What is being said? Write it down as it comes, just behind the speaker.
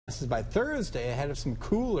This is by Thursday, ahead of some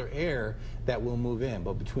cooler air that will move in.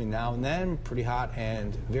 But between now and then, pretty hot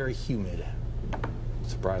and very humid.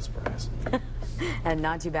 Surprise, surprise. And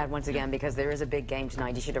not too bad once again, because there is a big game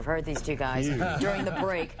tonight. You should have heard these two guys during the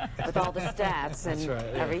break with all the stats and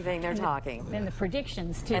everything they're talking. And the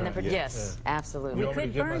predictions, too. And yes, absolutely. You want me to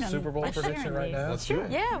give my Super Bowl prediction right now? Let's do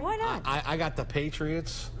it. Yeah, why not? I got the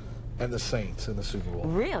Patriots and the Saints in the Super Bowl.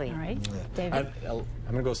 Really? All right. Yeah. David? I'm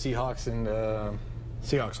going to go Seahawks and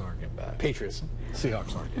Seahawks aren't getting back. Patriots.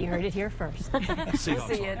 Seahawks aren't getting You heard it here first. back. Seahawks See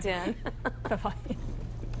you aren't. at 10. Bye-bye.